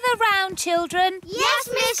 gather round, children. Yes,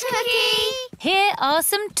 Miss Cookie! Here are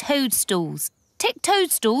some toadstools. Tick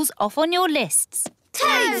toadstools off on your lists.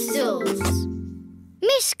 Toadstools!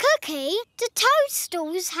 Miss Cookie, do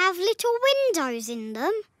toadstools have little windows in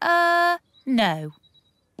them? No.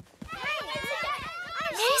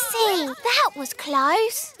 Lucy, that was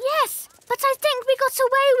close. Yes, but I think we got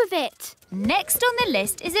away with it. Next on the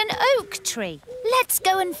list is an oak tree. Let's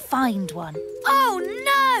go and find one. Oh,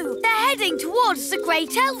 no! They're heading towards the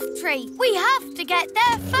Great Elf Tree. We have to get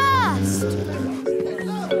there first.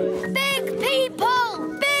 Big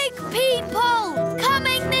people,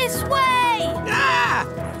 coming this way. Ah!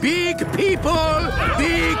 Big people!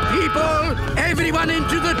 Everyone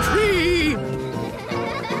into the tree!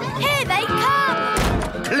 Here they come.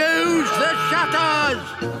 Close the shutters!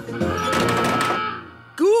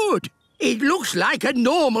 Good. It looks like a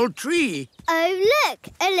normal tree. Oh, look,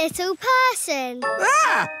 a little person.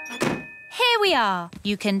 Ah! Here we are.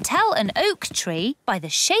 You can tell an oak tree by the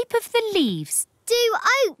shape of the leaves. Do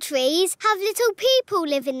oak trees have little people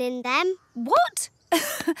living in them? What?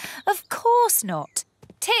 Of course not.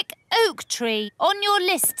 Tick oak tree on your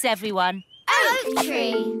lists, everyone. Oak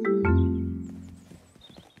tree.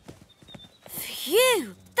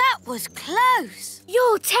 Phew, that was close.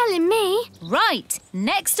 You're telling me? Right.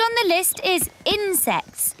 Next on the list is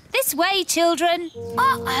insects. This way, children.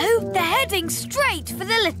 Uh-oh, they're heading straight for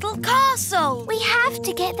the little castle. We have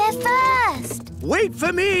to get there first. Wait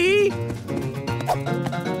for me!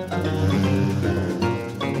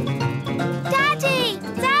 Daddy!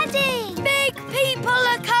 Big people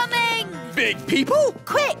are coming. Big people?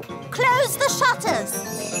 Quick, close the shutters.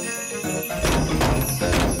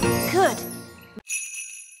 Good.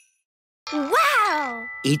 Wow!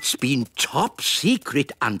 It's been top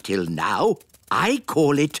secret until now. I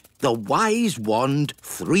call it the Wise Wand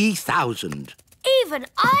 3000. Even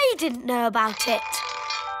I didn't know about it.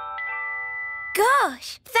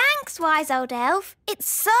 Gosh, thanks, wise old elf. It's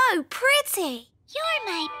so pretty. You're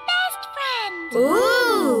my best friend.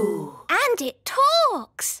 Ooh! And it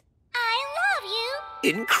talks. I love you.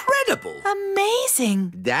 Incredible.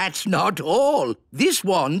 Amazing. That's not all. This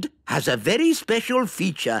wand has a very special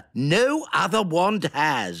feature no other wand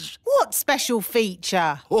has. What special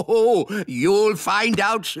feature? Oh, you'll find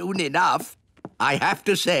out soon enough. I have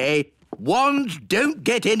to say, wands don't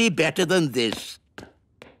get any better than this.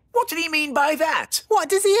 What did he mean by that? What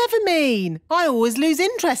does he ever mean? I always lose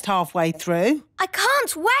interest halfway through. I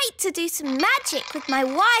can't wait to do some magic with my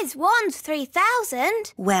Wise Wand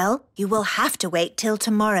 3000. Well, you will have to wait till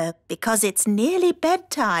tomorrow because it's nearly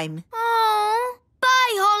bedtime. Oh, bye,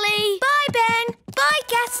 Holly. Bye, Ben. Bye,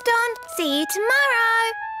 Gaston. See you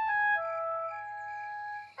tomorrow.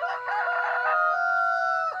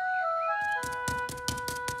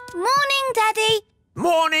 Morning, Daddy.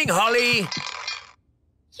 Morning, Holly.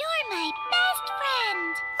 You're my best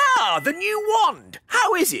friend. Ah, the new wand.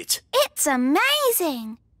 How is it? It's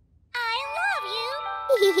amazing. I love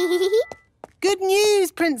you. Good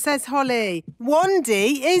news, Princess Holly.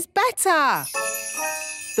 Wandy is better.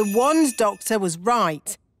 The wand doctor was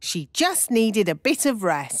right. She just needed a bit of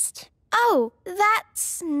rest. Oh,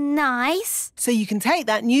 that's nice. So you can take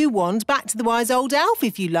that new wand back to the wise old elf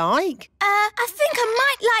if you like. I think I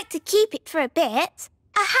might like to keep it for a bit.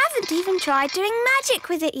 I haven't even tried doing magic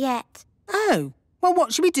with it yet. Oh, well,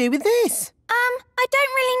 what should we do with this? I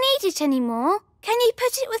don't really need it anymore. Can you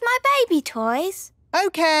put it with my baby toys?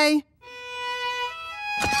 OK.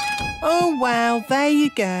 Oh, well, there you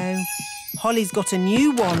go. Holly's got a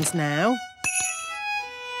new wand now.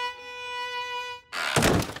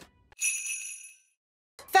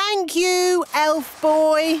 Thank you, elf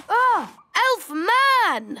boy. Oh, elf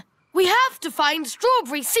man! We have to find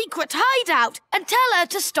Strawberry's secret hideout and tell her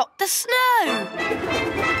to stop the snow.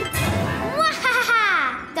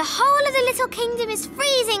 Wahaha! The whole of the little kingdom is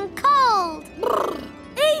freezing cold.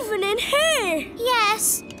 Even in here?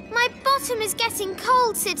 Yes, my bottom is getting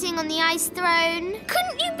cold sitting on the ice throne.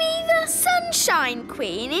 Couldn't you be the Sunshine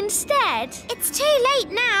Queen instead? It's too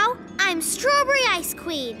late now. I'm Strawberry Ice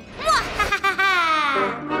Queen. Wahaha!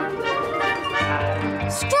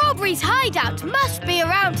 Strawberry's hideout must be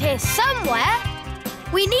around here somewhere.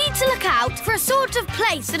 We need to look out for a sort of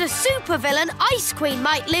place that a supervillain Ice Queen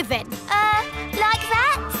might live in. Like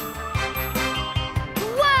that?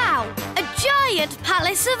 Wow! A giant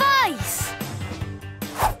palace of ice!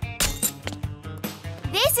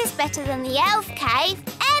 This is better than the elf cave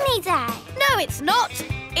any day. No, it's not.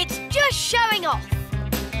 It's just showing off.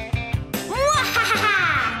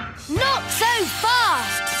 Wahaha! Not so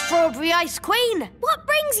fast, Strawberry Ice Queen. What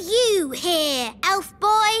brings you here, elf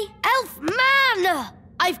boy? Elf man!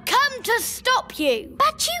 I've come to stop you.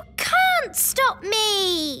 But you can't stop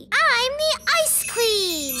me. I'm the Ice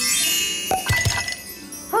Queen.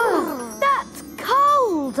 That's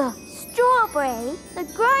cold. Strawberry, the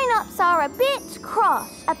grown-ups are a bit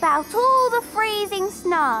cross about all the freezing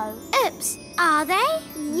snow. Oops, are they?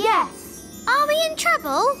 Yes. Are we in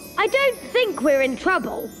trouble? I don't think we're in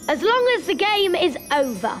trouble, as long as the game is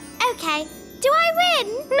over. OK. Do I win?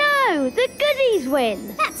 No, the goodies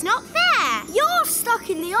win. That's not fair. You're stuck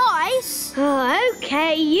in the ice. Oh,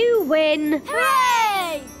 OK, you win.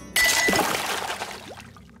 Hooray!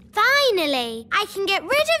 Finally, I can get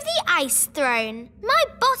rid of the ice throne. My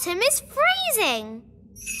bottom is freezing.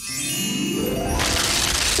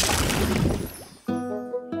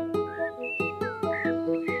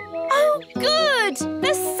 Oh, good!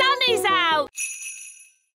 The sun is out!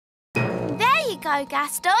 There you go,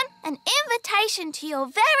 Gaston. An invitation to your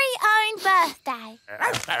very own birthday.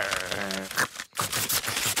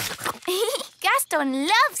 Gaston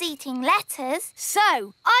loves eating letters. So,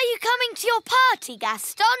 are you coming to your party,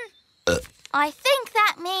 Gaston? I think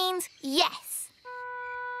that means yes.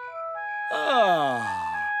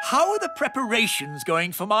 How are the preparations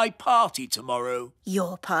going for my party tomorrow?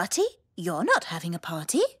 Your party? You're not having a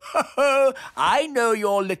party. I know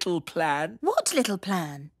your little plan. What little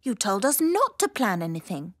plan? You told us not to plan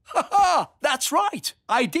anything. That's right.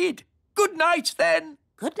 I did. Good night, then.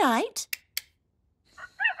 Good night.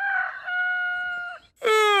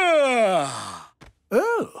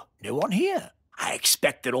 Oh, no one here. I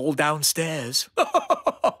expect they're all downstairs.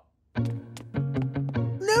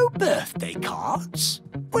 No birthday cards?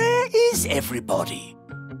 Where is everybody?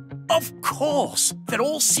 Of course, they're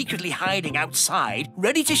all secretly hiding outside,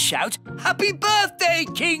 ready to shout, "Happy birthday,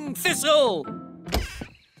 King Thistle!"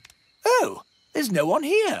 Oh, there's no one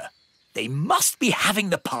here. They must be having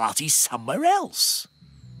the party somewhere else.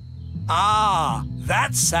 Ah,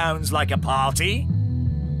 that sounds like a party.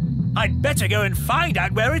 I'd better go and find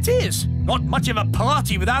out where it is. Not much of a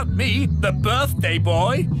party without me, the birthday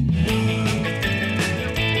boy.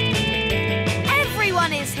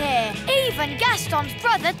 Everyone is here, even Gaston's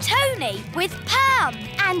brother Tony with Pam.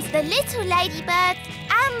 And the little ladybirds,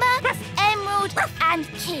 Amber, Emerald and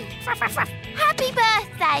Keith. Happy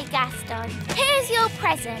birthday, Gaston. Here's your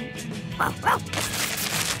present.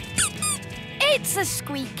 It's a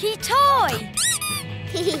squeaky toy.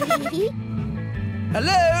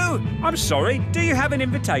 Hello? I'm sorry, do you have an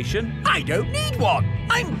invitation? I don't need one.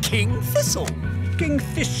 I'm King Thistle. King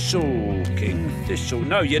Thistle, King Thistle.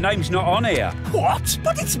 No, your name's not on here. What?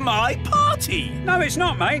 But it's my party. No, it's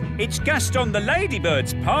not, mate. It's Gaston the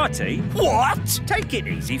Ladybird's party. What? Take it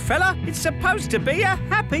easy, fella. It's supposed to be a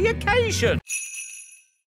happy occasion.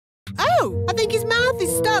 Oh, I think his mouth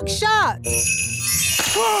is stuck shut.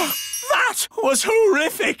 That was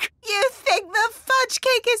horrific. You think the fudge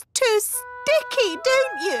cake is too sticky,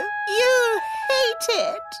 don't you? You hate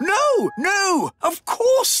it. No, of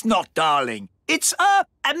course not, darling. It's,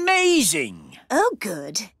 amazing. Oh,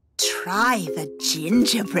 good. Try the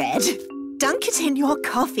gingerbread. Dunk it in your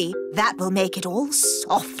coffee. That will make it all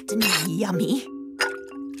soft and yummy.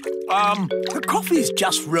 The coffee's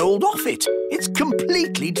just rolled off it. It's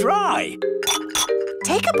completely dry.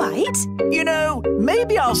 Take a bite. You know,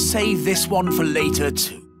 maybe I'll save this one for later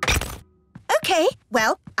too. OK,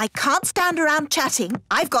 well, I can't stand around chatting.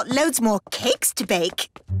 I've got loads more cakes to bake.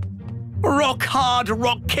 Rock-hard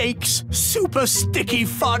rock cakes, super sticky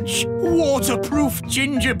fudge, waterproof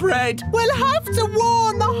gingerbread. We'll have to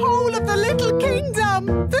warn the whole of the Little Kingdom.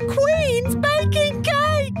 The Queen's baking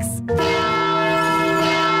cakes.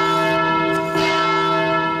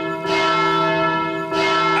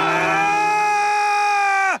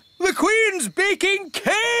 The Queen's baking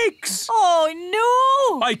cakes! Oh,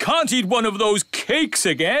 no! I can't eat one of those cakes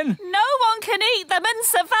again. No one can eat them and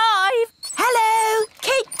survive. Hello!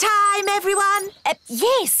 Cake time, everyone!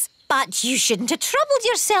 Yes, but you shouldn't have troubled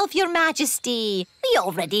yourself, Your Majesty. We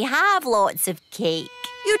already have lots of cake.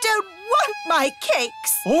 You don't want my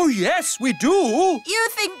cakes. Oh, yes, we do. You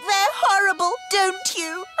think they're horrible, don't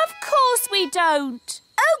you? Of course we don't.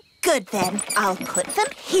 Oh, good then. I'll put them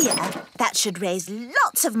here. That should raise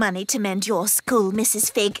lots of money to mend your school,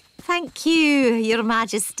 Mrs. Fig. Thank you, Your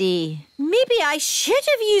Majesty. Maybe I should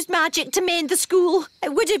have used magic to mend the school.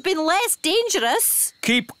 It would have been less dangerous.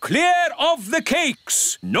 Keep clear of the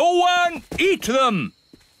cakes. No one eat them.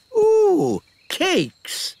 Ooh,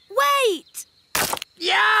 cakes. Wait!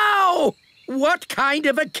 Yow! What kind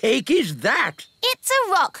of a cake is that? It's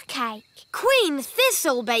a rock cake. Queen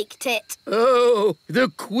Thistle baked it. Oh, the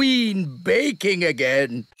Queen baking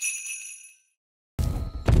again.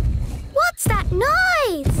 What's that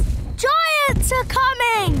noise? Giants are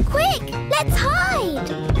coming! Quick, let's hide.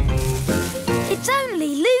 It's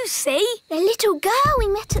only Lucy. The little girl we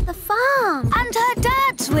met at the farm. And her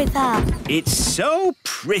dad's with her. It's so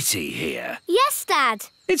pretty here. Yes, Dad.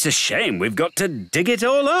 It's a shame we've got to dig it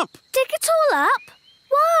all up Dig it all up?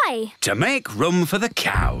 Why? to make room for the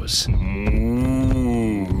cows.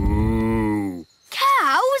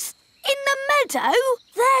 Cows? In the meadow?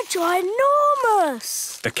 They're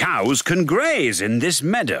ginormous. The cows can graze in this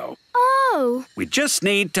meadow. Oh, We just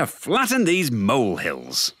need to flatten these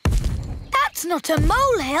molehills. that's not a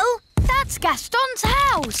molehill. That's Gaston's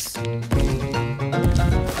house.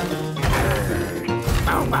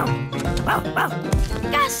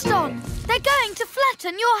 Gaston, they're going to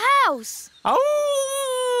flatten your house.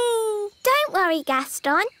 Oh! Don't worry,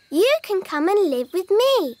 Gaston. You can come and live with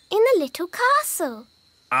me in the little castle.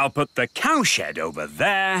 I'll put the cowshed over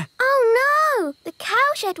there. Oh, no! The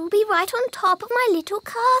cowshed will be right on top of my little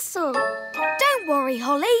castle. Don't worry,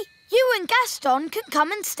 Holly. You and Gaston can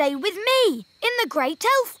come and stay with me in the great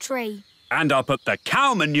elf tree. And I'll put the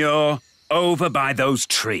cow manure over by those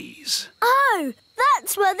trees. Oh,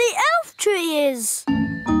 that's where the elf tree is.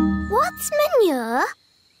 What's manure?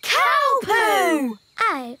 Cow poo!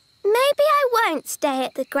 Oh, maybe I won't stay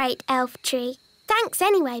at the great elf tree. Thanks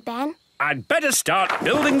anyway, Ben. I'd better start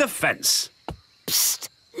building the fence. Psst!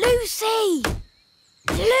 Lucy!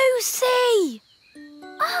 Lucy!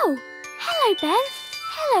 Oh, hello, Ben.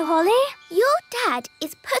 Hello, Holly. Your dad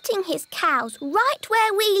is putting his cows right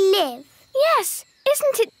where we live. Yes,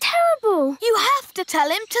 isn't it terrible? You have to tell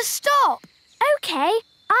him to stop. OK,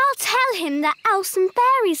 I'll tell him that elves and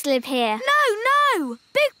fairies live here. No!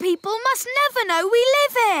 Big people must never know we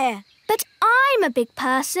live here. But I'm a big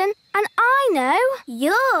person, and I know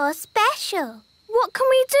you're special. What can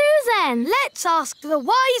we do then? Let's ask the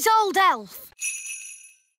wise old elf.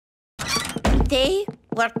 They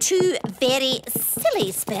were two very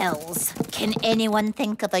silly spells. Can anyone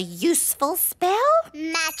think of a useful spell?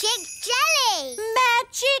 Magic jelly!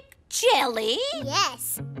 Magic jelly?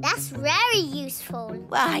 Yes, that's very useful.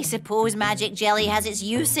 Well, I suppose magic jelly has its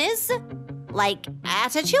uses. Like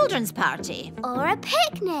at a children's party. Or a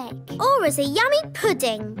picnic. Or as a yummy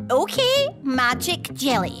pudding. OK, magic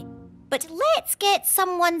jelly. But let's get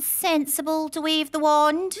someone sensible to wave the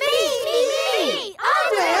wand. Me! I'll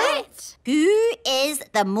do it! Who is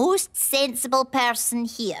the most sensible person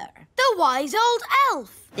here. The wise old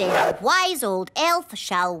elf. The wise old elf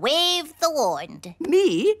shall wave the wand.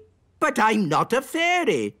 Me? But I'm not a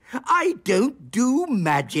fairy. I don't do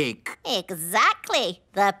magic. Exactly.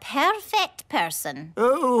 The perfect person.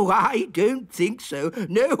 Oh, I don't think so.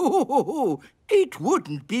 No, it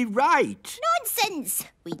wouldn't be right. Nonsense.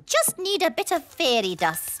 We just need a bit of fairy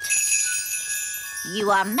dust. You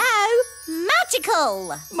are now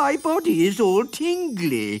magical. My body is all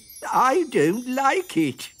tingly. I don't like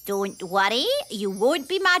it. Don't worry, you won't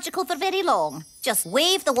be magical for very long. Just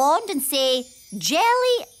wave the wand and say,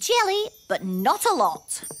 jelly, jelly, but not a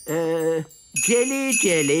lot. Jelly,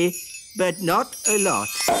 jelly, but not a lot.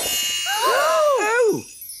 Oh,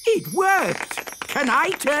 it worked. Can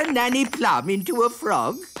I turn Nanny Plum into a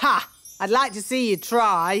frog? Ha! I'd like to see you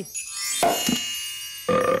try.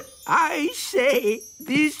 I say,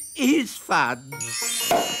 this is fun.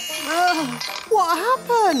 What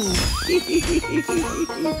happened?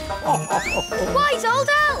 Wise old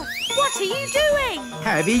elf, what are you doing?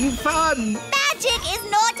 Having fun. Magic is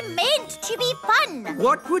not meant to be fun.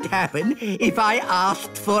 What would happen if I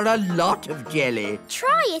asked for a lot of jelly?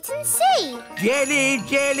 Try it and see. Jelly,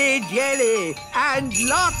 jelly, jelly, and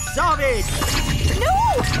lots of it.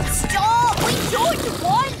 No! Stop! We don't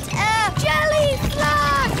want a jelly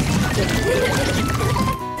flag!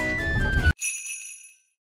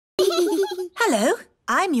 Hello,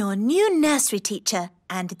 I'm your new nursery teacher,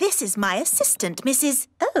 and this is my assistant, Mrs.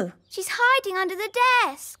 Oh. She's hiding under the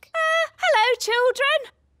desk. Hello,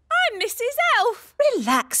 children. I'm Mrs. Elf.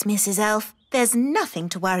 Relax, Mrs. Elf. There's nothing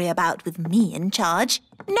to worry about with me in charge.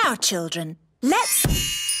 Now, children, let's...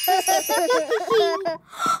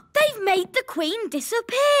 They've made the Queen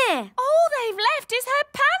disappear. All they've left is her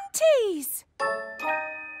panties.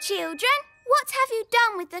 Children, what have you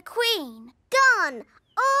done with the Queen? Gone.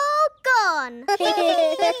 All gone.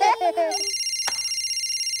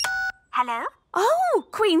 Hello? Oh,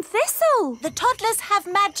 Queen Thistle. The toddlers have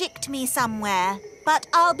magicked me somewhere, but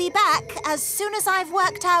I'll be back as soon as I've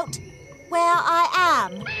worked out where I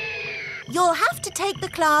am. You'll have to take the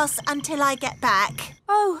class until I get back.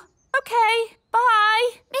 Oh, OK.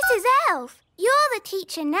 Bye. Mrs. Elf, you're the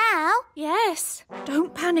teacher now. Yes.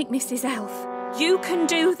 Don't panic, Mrs. Elf. You can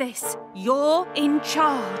do this. You're in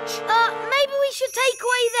charge. Maybe we should take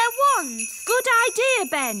away their wands. Good idea,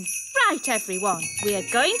 Ben. Right, everyone. We are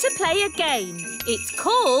going to play a game. It's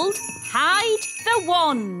called Hide the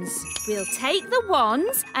Wands. We'll take the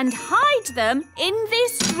wands and hide them in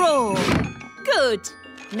this drawer. Good.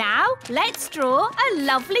 Now, let's draw a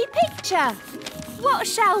lovely picture. What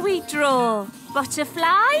shall we draw?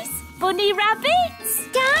 Butterflies? Bunny rabbits?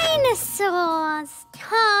 Dinosaurs.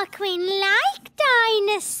 Our Queen like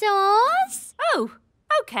dinosaurs. Oh,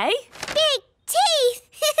 OK. Big teeth.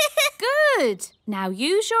 Good. Now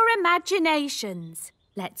use your imaginations.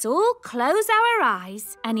 Let's all close our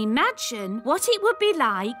eyes and imagine what it would be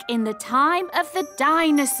like in the time of the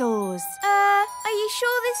dinosaurs. Are you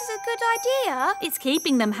sure this is a good idea? It's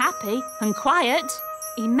keeping them happy and quiet.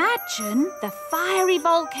 Imagine the fiery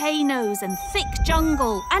volcanoes and thick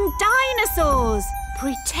jungle and dinosaurs.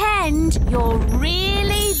 Pretend you're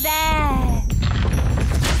really there.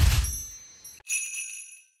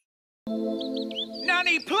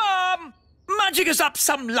 Nanny Plum! Magic us up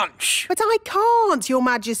some lunch. But I can't, Your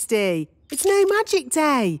Majesty. It's no magic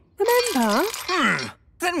day, remember?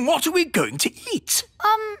 Then what are we going to eat?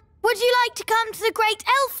 Would you like to come to the Great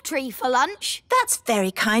Elf Tree for lunch? That's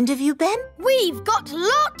very kind of you, Ben. We've got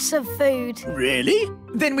lots of food. Really?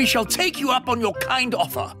 Then we shall take you up on your kind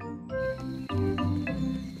offer.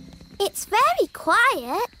 It's very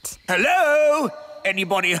quiet. Hello?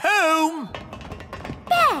 Anybody home?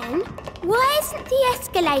 Ben, why isn't the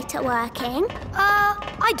escalator working?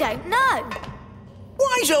 I don't know.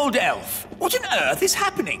 Wise old elf, what on earth is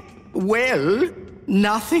happening? Well,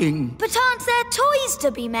 nothing. But aren't there toys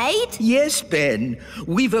to be made? Yes, Ben.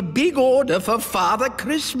 We've a big order for Father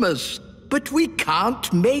Christmas, but we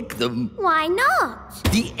can't make them. Why not?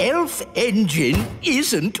 The elf engine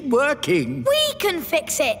isn't working. We can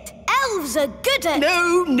fix it. Elves are good at...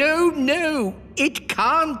 No. It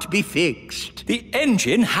can't be fixed. The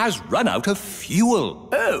engine has run out of fuel.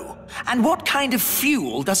 Oh, and what kind of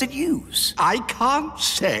fuel does it use? I can't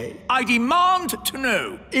say. I demand to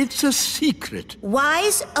know. It's a secret.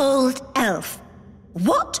 Wise old elf.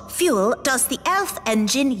 What fuel does the elf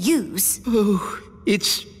engine use? Oh,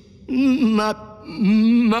 it's... Mud?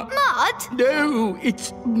 No,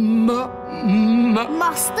 it's...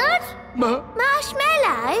 Mustard?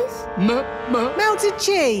 Marshmallows? Melted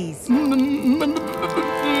cheese?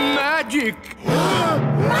 Magic!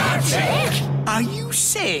 Magic? Are you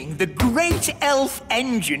saying the great elf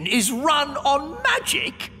engine is run on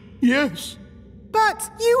magic? Yes. But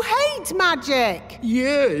you hate magic.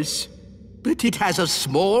 Yes. But it has a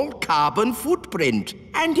small carbon footprint,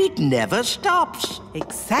 and it never stops.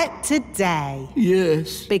 Except today.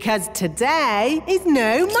 Yes. Because today is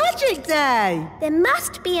no magic day. There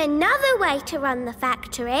must be another way to run the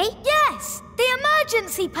factory. Yes, the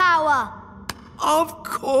emergency power. Of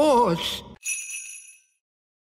course.